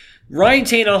outside, Ryan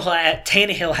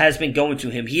Tannehill has been going to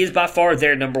him. He is by far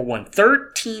their number 1.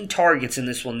 13 targets in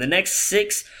this one. The next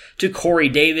 6 to Corey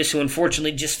Davis, who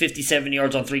unfortunately just 57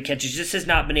 yards on 3 catches, just has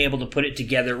not been able to put it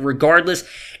together. Regardless,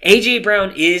 A.J.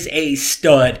 Brown is a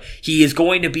stud. He is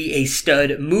going to be a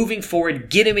stud moving forward.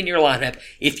 Get him in your lineup.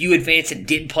 If you advance and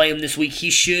didn't play him this week,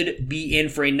 he should be in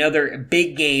for another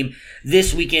big game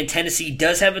this weekend. Tennessee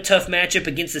does have a tough matchup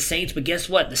against the Saints, but guess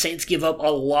what? The Saints give up a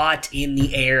lot in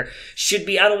the air. Should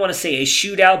be, I don't want to say a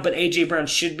shootout, but A.J. Brown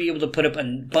should be able to put up a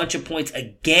bunch of points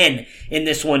again in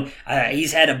this one.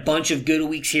 He's had a bunch of good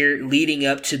weeks here leading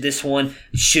up to this one.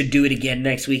 Should do it again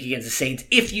next week against the Saints.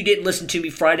 If you didn't listen to me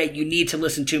Friday, you need to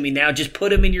listen to me now. Just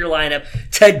put him in your lineup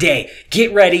today.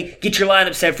 Get ready. Get your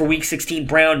lineup set for Week 16.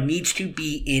 Brown needs to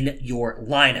be in your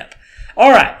lineup.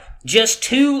 All right, just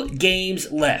 2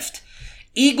 games left.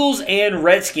 Eagles and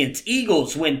Redskins.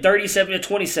 Eagles win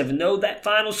 37-27. Though that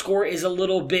final score is a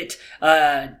little bit,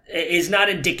 is not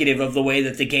indicative of the way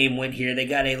that the game went here. They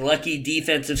got a lucky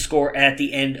defensive score at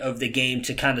the end of the game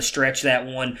to kind of stretch that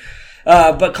one.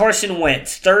 But Carson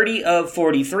Wentz, 30 of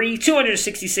 43,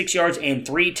 266 yards and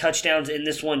 3 touchdowns in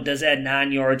this one. Does add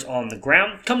 9 yards on the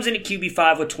ground. Comes in at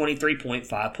QB5 with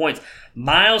 23.5 points.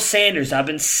 Miles Sanders, I've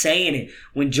been saying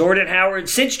it.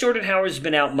 Since Jordan Howard's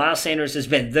been out, Miles Sanders has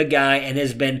been the guy and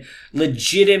has been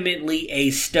legitimately a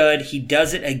stud. He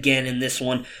does it again in this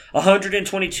one.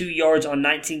 122 yards on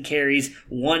 19 carries,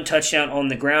 1 touchdown on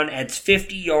the ground, adds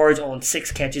 50 yards on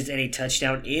 6 catches and a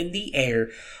touchdown in the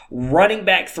air. Running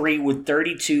back 3 with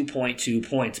 32.2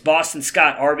 points. Boston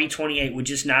Scott, RB28 with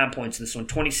just 9 points in this one.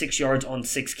 26 yards on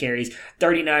 6 carries,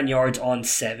 39 yards on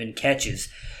 7 catches.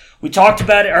 I talked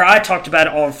about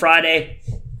it on Friday.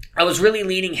 I was really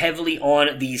leaning heavily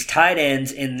on these tight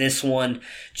ends in this one,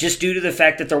 just due to the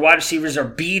fact that their wide receivers are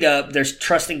beat up. They're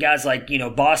trusting guys like,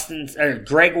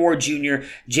 Greg Ward Jr.,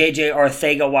 J.J.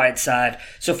 Arcega-Whiteside.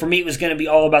 So for me, it was going to be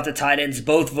all about the tight ends.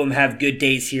 Both of them have good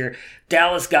days here.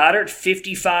 Dallas Goedert,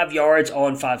 55 yards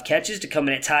on 5 catches to come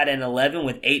in at tight end 11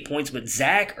 with 8 points. But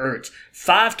Zach Ertz,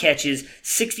 5 catches,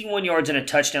 61 yards and a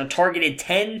touchdown, targeted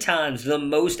 10 times, the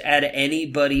most out of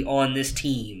anybody on this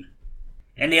team.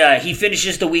 And he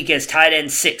finishes the week as tight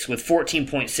end 6 with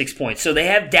 14.6 points. So they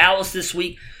have Dallas this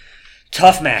week.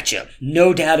 Tough matchup,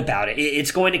 no doubt about it. This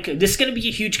is going to be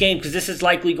a huge game because this is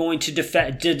likely going to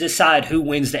decide who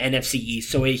wins the NFC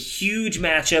East. So a huge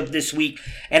matchup this week,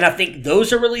 and I think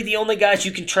those are really the only guys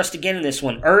you can trust again in this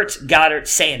one. Ertz, Goddard,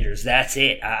 Sanders. That's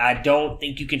it. I don't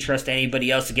think you can trust anybody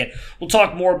else again. We'll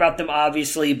talk more about them,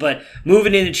 obviously, but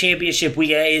moving into championship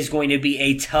week is going to be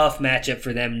a tough matchup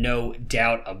for them, no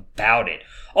doubt about it.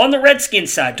 On the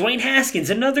Redskins side, Dwayne Haskins,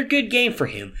 another good game for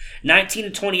him.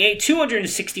 19-28,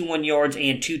 261 yards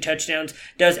and 2 touchdowns.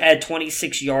 Does add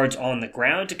 26 yards on the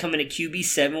ground to come in at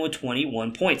QB7 with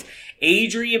 21 points.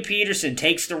 Adrian Peterson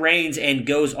takes the reins and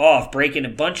goes off, breaking a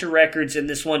bunch of records in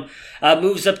this one.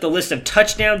 Moves up the list of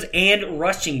touchdowns and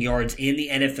rushing yards in the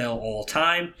NFL all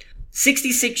time.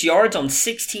 66 yards on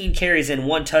 16 carries and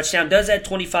 1 touchdown. Does add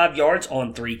 25 yards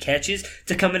on 3 catches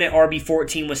to come in at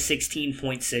RB14 with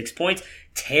 16.6 points.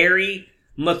 Terry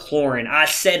McLaurin. I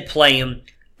said play him.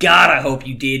 God, I hope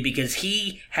you did, because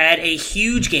he had a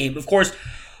huge game. Of course,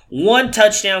 his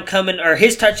touchdown coming on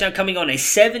a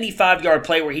 75-yard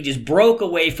play where he just broke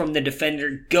away from the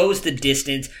defender, goes the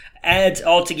distance, adds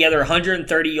altogether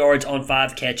 130 yards on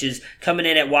 5 catches, coming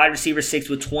in at wide receiver 6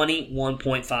 with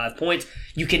 21.5 points.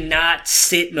 You cannot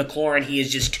sit McLaurin. He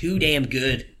is just too damn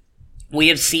good. We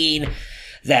have seen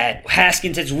that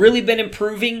Haskins has really been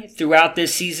improving throughout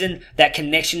this season. That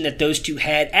connection that those two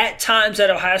had at times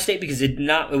at Ohio State, because it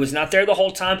was not there the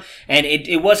whole time, and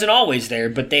it wasn't always there,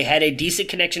 but they had a decent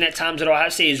connection at times at Ohio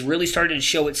State. Is really starting to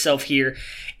show itself here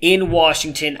in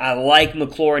Washington. I like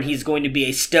McLaurin. He's going to be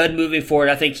a stud moving forward.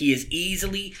 I think he is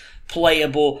easily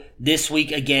playable this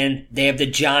week again. They have the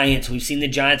Giants. We've seen the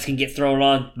Giants can get thrown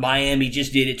on. Miami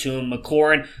just did it to him.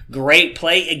 McLaurin, great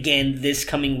play again this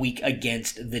coming week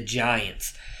against the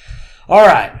Giants. All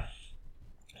right.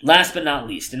 Last but not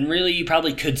least, and really you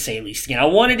probably could say least again, I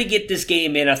wanted to get this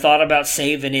game in. I thought about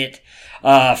saving it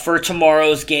for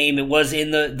tomorrow's game. It was in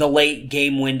the late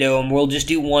game window, and we'll just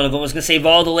do one of them. I was going to save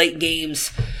all the late games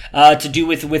to do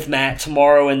with Matt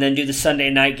tomorrow, and then do the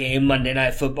Sunday night game, Monday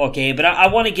night football game. But I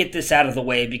want to get this out of the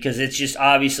way because it's just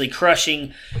obviously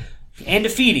crushing and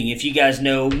defeating, if you guys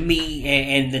know me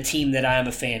and the team that I am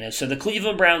a fan of. So the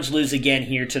Cleveland Browns lose again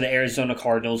here to the Arizona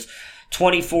Cardinals,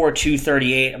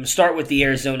 24-38. I'm going to start with the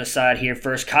Arizona side here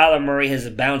first. Kyler Murray has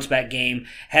a bounce-back game,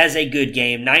 has a good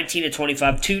game,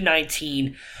 19-25,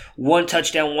 219, 1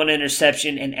 touchdown, 1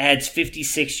 interception, and adds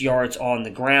 56 yards on the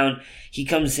ground. He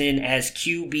comes in as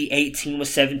QB 18 with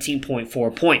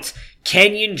 17.4 points.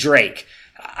 Kenyon Drake.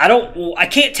 I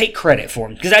can't take credit for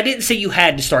him because I didn't say you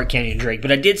had to start Kenyon Drake,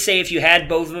 but I did say if you had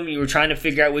both of them, you were trying to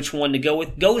figure out which one to go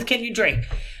with Kenyon Drake.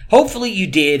 Hopefully you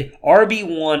did.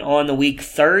 RB1 on the week,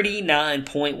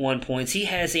 39.1 points. He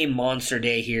has a monster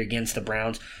day here against the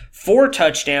Browns. 4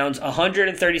 touchdowns,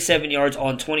 137 yards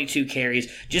on 22 carries.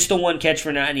 Just the 1 catch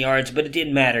for 9 yards, but it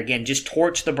didn't matter. Again, just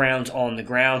torched the Browns on the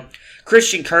ground.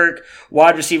 Christian Kirk,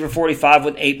 wide receiver 45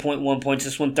 with 8.1 points.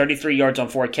 This one, 33 yards on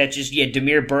 4 catches. You had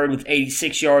Damiere Byrd with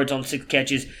 86 yards on 6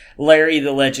 catches. Larry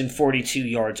the Legend, 42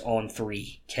 yards on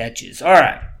 3 catches. All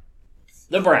right,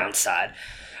 the Browns side.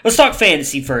 Let's talk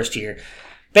fantasy first here.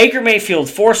 Baker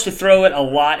Mayfield forced to throw it a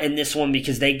lot in this one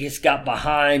because they just got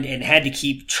behind and had to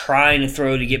keep trying to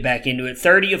throw to get back into it.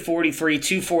 30 of 43,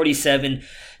 247,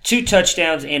 2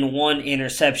 touchdowns and 1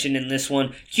 interception in this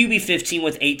one. QB 15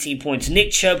 with 18 points. Nick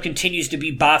Chubb continues to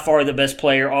be by far the best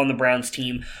player on the Browns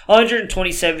team.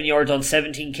 127 yards on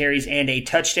 17 carries and a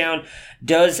touchdown.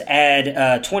 Does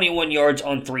add 21 yards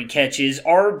on 3 catches.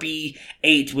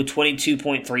 RB8 with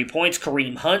 22.3 points.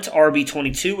 Kareem Hunt,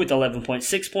 RB22 with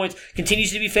 11.6 points.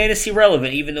 Continues to be fantasy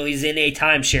relevant even though he's in a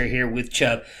timeshare here with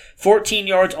Chubb. 14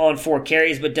 yards on 4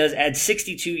 carries, but does add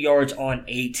 62 yards on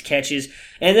 8 catches.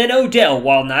 And then Odell,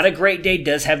 while not a great day,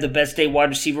 does have the best day wide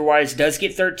receiver-wise, does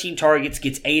get 13 targets,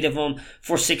 gets 8 of them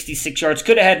for 66 yards.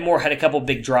 Could have had more, had a couple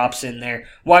big drops in there.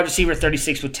 Wide receiver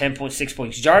 36 with 10.6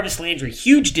 points. Jarvis Landry,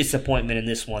 huge disappointment in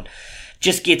this one.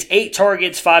 Just gets 8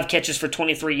 targets, 5 catches for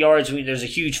 23 yards. There's a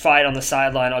huge fight on the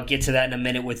sideline. I'll get to that in a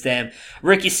minute with them.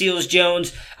 Ricky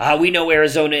Seals-Jones, we know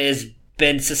Arizona is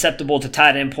been susceptible to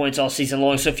tight end points all season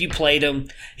long. So if you played him,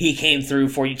 he came through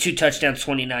for you. 2 touchdowns,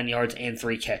 29 yards, and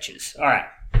 3 catches. All right.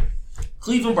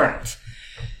 Cleveland Browns.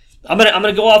 I'm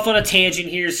gonna go off on a tangent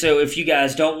here, so if you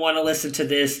guys don't want to listen to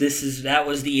this, that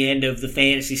was the end of the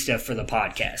fantasy stuff for the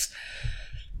podcast.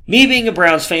 Me being a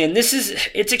Browns fan,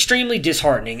 it's extremely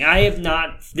disheartening.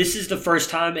 This is the first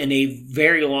time in a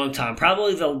very long time,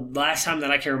 probably the last time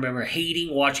that I can remember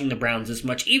hating watching the Browns this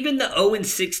much. Even the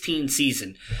 0-16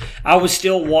 season, I was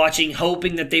still watching,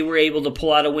 hoping that they were able to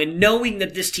pull out a win, knowing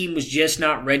that this team was just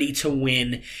not ready to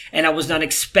win, and I was not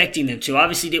expecting them to.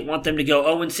 Obviously didn't want them to go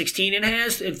 0-16, and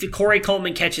if Corey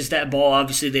Coleman catches that ball,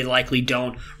 obviously they likely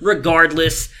don't.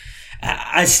 Regardless,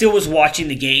 I still was watching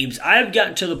the games. I've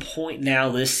gotten to the point now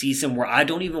this season where I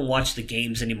don't even watch the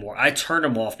games anymore. I turn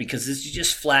them off because this is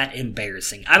just flat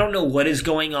embarrassing. I don't know what is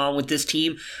going on with this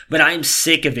team, but I'm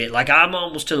sick of it. Like, I'm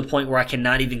almost to the point where I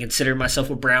cannot even consider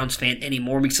myself a Browns fan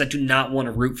anymore because I do not want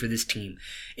to root for this team.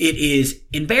 It is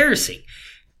embarrassing.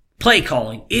 Play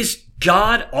calling is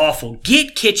god awful.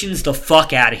 Get Kitchens the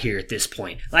fuck out of here at this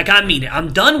point. Like, I mean it.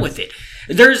 I'm done with it.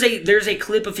 There's a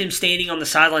clip of him standing on the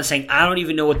sideline saying, I don't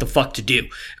even know what the fuck to do,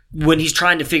 when he's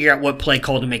trying to figure out what play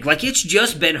call to make. Like, it's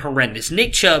just been horrendous.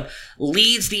 Nick Chubb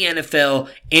leads the NFL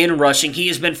in rushing. He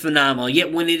has been phenomenal.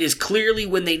 Yet when it is clearly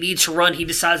when they need to run, he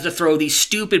decides to throw these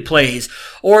stupid plays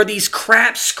or these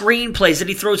crap screen plays that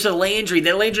he throws to Landry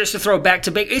that Landry has to throw back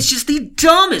to Baker. It's just the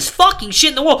dumbest fucking shit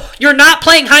in the world. You're not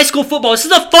playing high school football. This is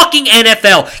the fucking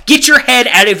NFL. Get your head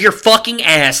out of your fucking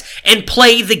ass and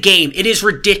play the game. It is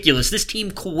ridiculous. This team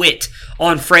quit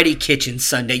on Freddie Kitchens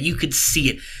Sunday. You could see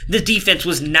it. The defense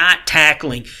was not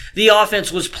tackling. The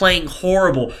offense was playing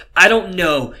horrible. I don't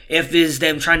know if it is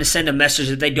them trying to send a message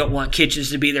that they don't want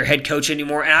Kitchens to be their head coach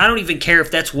anymore, and I don't even care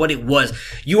if that's what it was.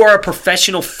 You are a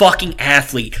professional fucking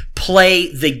athlete.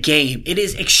 Play the game. It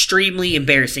is extremely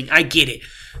embarrassing. I get it.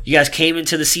 You guys came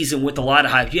into the season with a lot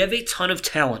of hype. You have a ton of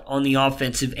talent on the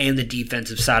offensive and the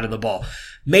defensive side of the ball.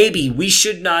 Maybe we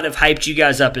should not have hyped you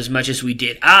guys up as much as we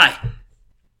did. I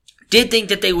did think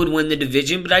that they would win the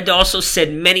division, but I'd also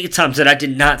said many times that I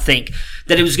did not think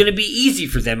that it was going to be easy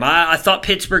for them. I thought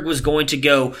Pittsburgh was going to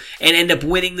go and end up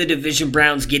winning the division,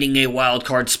 Browns getting a wild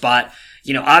card spot.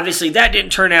 Obviously that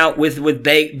didn't turn out with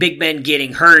Big Ben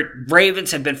getting hurt.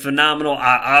 Ravens have been phenomenal.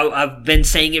 I've been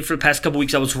saying it for the past couple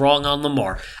weeks. I was wrong on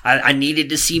Lamar. I needed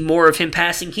to see more of him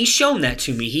passing. He's shown that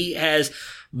to me. He has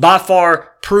by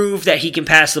far proved that he can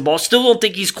pass the ball. Still don't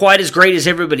think he's quite as great as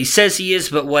everybody says he is,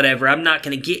 but whatever. I'm not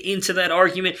going to get into that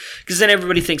argument because then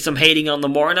everybody thinks I'm hating on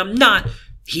Lamar, and I'm not.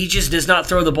 He just does not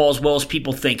throw the ball as well as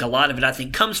people think. A lot of it, I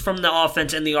think, comes from the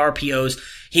offense and the RPOs.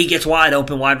 He gets wide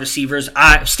open wide receivers.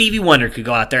 Stevie Wonder could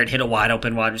go out there and hit a wide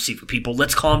open wide receiver. People,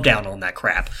 let's calm down on that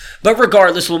crap. But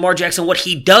regardless, Lamar Jackson, what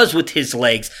he does with his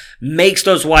legs makes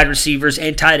those wide receivers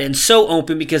and tight ends so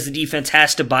open because the defense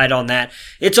has to bite on that.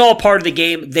 It's all part of the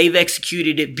game. They've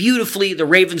executed it beautifully. The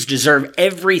Ravens deserve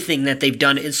everything that they've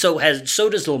done, and so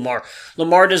does Lamar.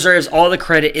 Lamar deserves all the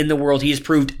credit in the world. He has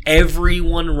proved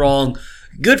everyone wrong.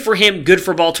 Good for him, good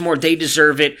for Baltimore. They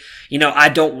deserve it. I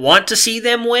don't want to see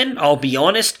them win, I'll be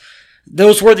honest.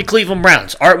 Those were the Cleveland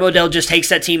Browns. Art Modell just takes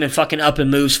that team and fucking up and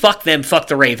moves. Fuck them, fuck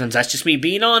the Ravens. That's just me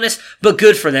being honest, but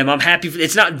good for them. I'm happy.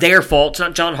 It's not their fault. It's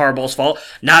not John Harbaugh's fault.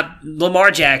 Not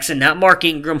Lamar Jackson, not Mark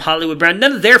Ingram, Hollywood Brown.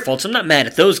 None of their faults. I'm not mad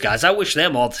at those guys. I wish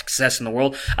them all the success in the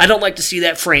world. I don't like to see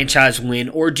that franchise win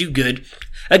or do good.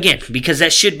 Again, because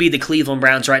that should be the Cleveland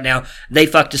Browns right now. They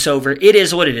fucked us over. It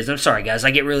is what it is. I'm sorry, guys.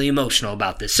 I get really emotional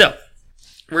about this. So,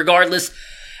 regardless,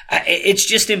 it's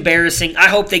just embarrassing. I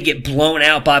hope they get blown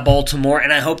out by Baltimore,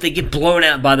 and I hope they get blown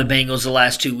out by the Bengals the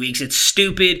last 2 weeks. It's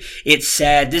stupid. It's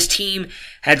sad. This team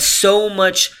had so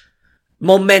much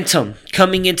momentum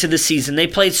coming into the season. They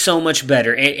played so much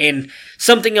better. And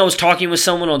something I was talking with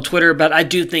someone on Twitter about, I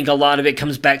do think a lot of it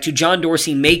comes back to John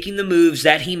Dorsey making the moves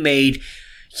that he made.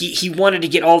 He wanted to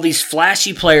get all these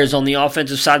flashy players on the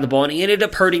offensive side of the ball, and he ended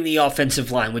up hurting the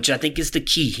offensive line, which I think is the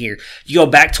key here. You go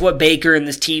back to what Baker and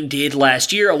this team did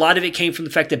last year. A lot of it came from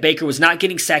the fact that Baker was not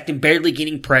getting sacked and barely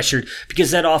getting pressured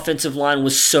because that offensive line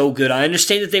was so good. I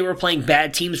understand that they were playing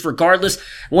bad teams regardless.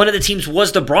 One of the teams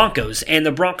was the Broncos, and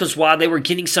the Broncos, while they were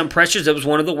getting some pressures, that was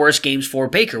one of the worst games for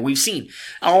Baker. We've seen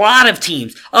a lot of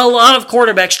teams, a lot of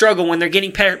quarterbacks struggle when they're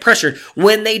getting pressured.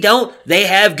 When they don't, they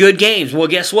have good games. Well,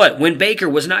 guess what? When Baker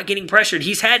was not getting pressured,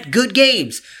 he's had good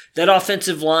games. That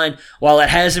offensive line, while it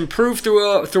has improved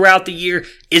throughout the year,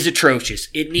 is atrocious.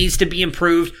 It needs to be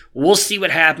improved. We'll see what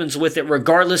happens with it.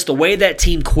 Regardless, the way that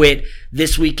team quit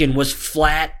this weekend was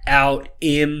flat out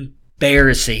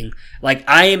embarrassing. Like,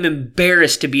 I am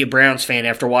embarrassed to be a Browns fan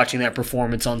after watching that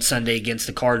performance on Sunday against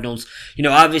the Cardinals.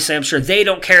 Obviously, I'm sure they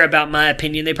don't care about my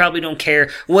opinion. They probably don't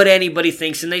care what anybody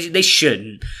thinks, and they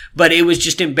shouldn't. But it was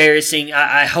just embarrassing.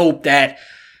 I hope that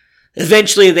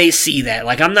eventually they see that.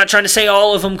 Like, I'm not trying to say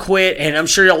all of them quit, and I'm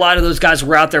sure a lot of those guys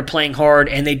were out there playing hard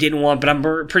and they didn't want, but I'm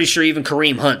pretty sure even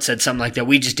Kareem Hunt said something like that.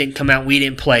 We just didn't come out, we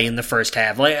didn't play in the first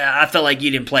half. Like, I felt like you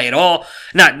didn't play at all.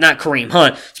 Not Kareem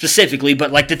Hunt specifically,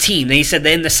 but like the team. He said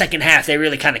that in the second half they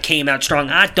really kind of came out strong.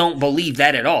 I don't believe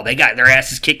that at all. They got their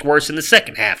asses kicked worse in the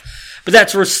second half. But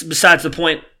that's besides the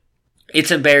point. It's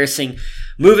embarrassing.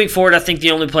 Moving forward, I think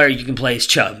the only player you can play is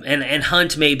Chubb. And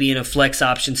Hunt may be in a flex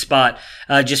option spot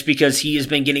just because he has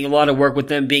been getting a lot of work with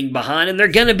them being behind. And they're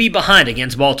going to be behind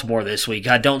against Baltimore this week.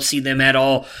 I don't see them at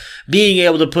all being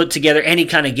able to put together any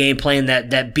kind of game plan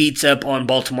that beats up on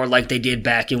Baltimore like they did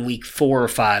back in week 4 or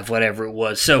 5, whatever it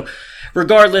was. So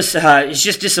regardless, it's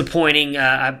just disappointing.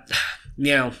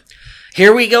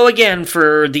 Here we go again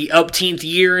for the upteenth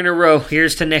year in a row.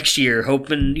 Here's to next year.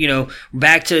 Hoping,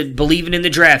 back to believing in the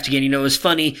draft again. It was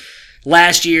funny.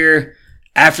 Last year,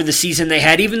 after the season they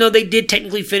had, even though they did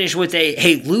technically finish with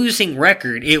a losing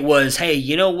record, it was, hey,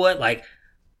 you know what? Like,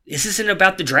 this isn't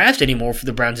about the draft anymore for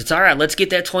the Browns. It's all right. Let's get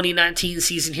that 2019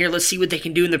 season here. Let's see what they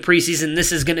can do in the preseason.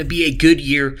 This is going to be a good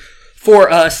year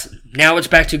for us. Now it's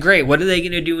back to great. What are they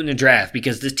going to do in the draft?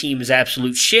 Because this team is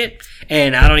absolute shit,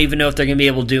 and I don't even know if they're going to be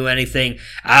able to do anything.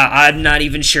 I'm not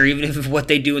even sure, even if what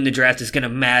they do in the draft is going to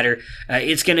matter.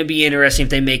 It's going to be interesting if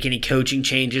they make any coaching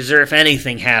changes or if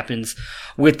anything happens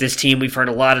with this team. We've heard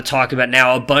a lot of talk about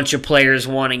now a bunch of players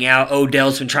wanting out.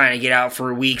 Odell's been trying to get out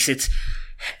for weeks. It's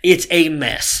a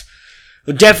mess.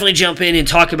 We'll definitely jump in and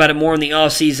talk about it more in the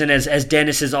offseason as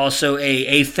Dennis is also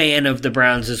a fan of the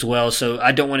Browns as well. So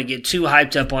I don't want to get too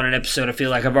hyped up on an episode. I feel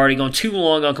like I've already gone too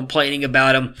long on complaining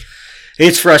about him.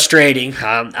 It's frustrating.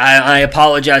 I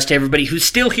apologize to everybody who's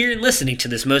still here and listening to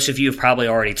this. Most of you have probably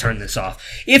already turned this off.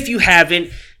 If you haven't,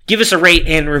 give us a rate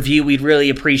and review. We'd really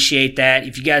appreciate that.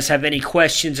 If you guys have any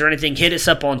questions or anything, hit us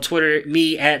up on Twitter,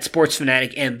 me at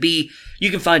SportsFanaticMB.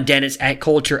 You can find Dennis at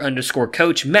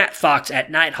Culture_Coach, Matt Fox at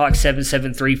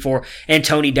Nighthawk7734, and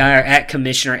Tony Dyer at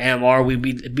Commissioner MR.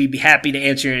 We'd be happy to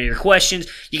answer any of your questions.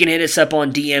 You can hit us up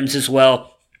on DMs as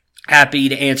well. Happy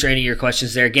to answer any of your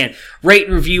questions there. Again, rate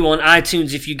and review on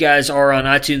iTunes. If you guys are on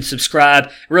iTunes, subscribe.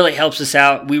 It really helps us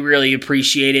out. We really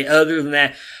appreciate it. Other than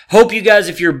that, hope you guys,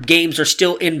 if your games are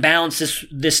still in balance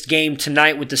this game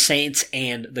tonight with the Saints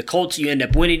and the Colts, you end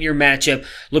up winning your matchup.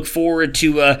 Look forward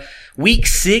to Week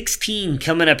 16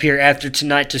 coming up here after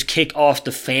tonight to kick off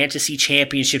the fantasy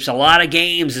championships. A lot of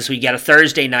games this week. Got a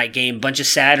Thursday night game, bunch of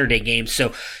Saturday games.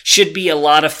 So should be a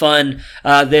lot of fun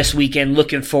this weekend.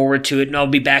 Looking forward to it. And I'll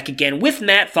be back again with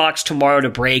Matt Fox tomorrow to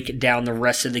break down the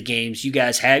rest of the games. You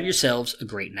guys have yourselves a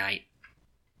great night.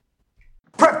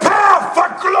 Prepare for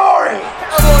glory!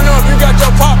 I want to know if you got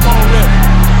your popcorn ready.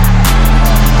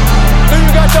 Do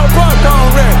you got your popcorn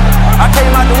ready? I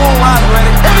came out the womb, I was ready.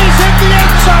 And he's hit the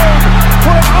end zone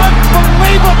for an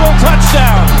unbelievable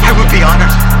touchdown. I would be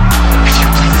honored if you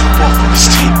played football for this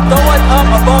team. Throw it up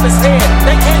above his head.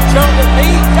 They can't jump with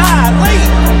me. Golly.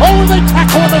 Oh, they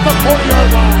tackle him at the 40.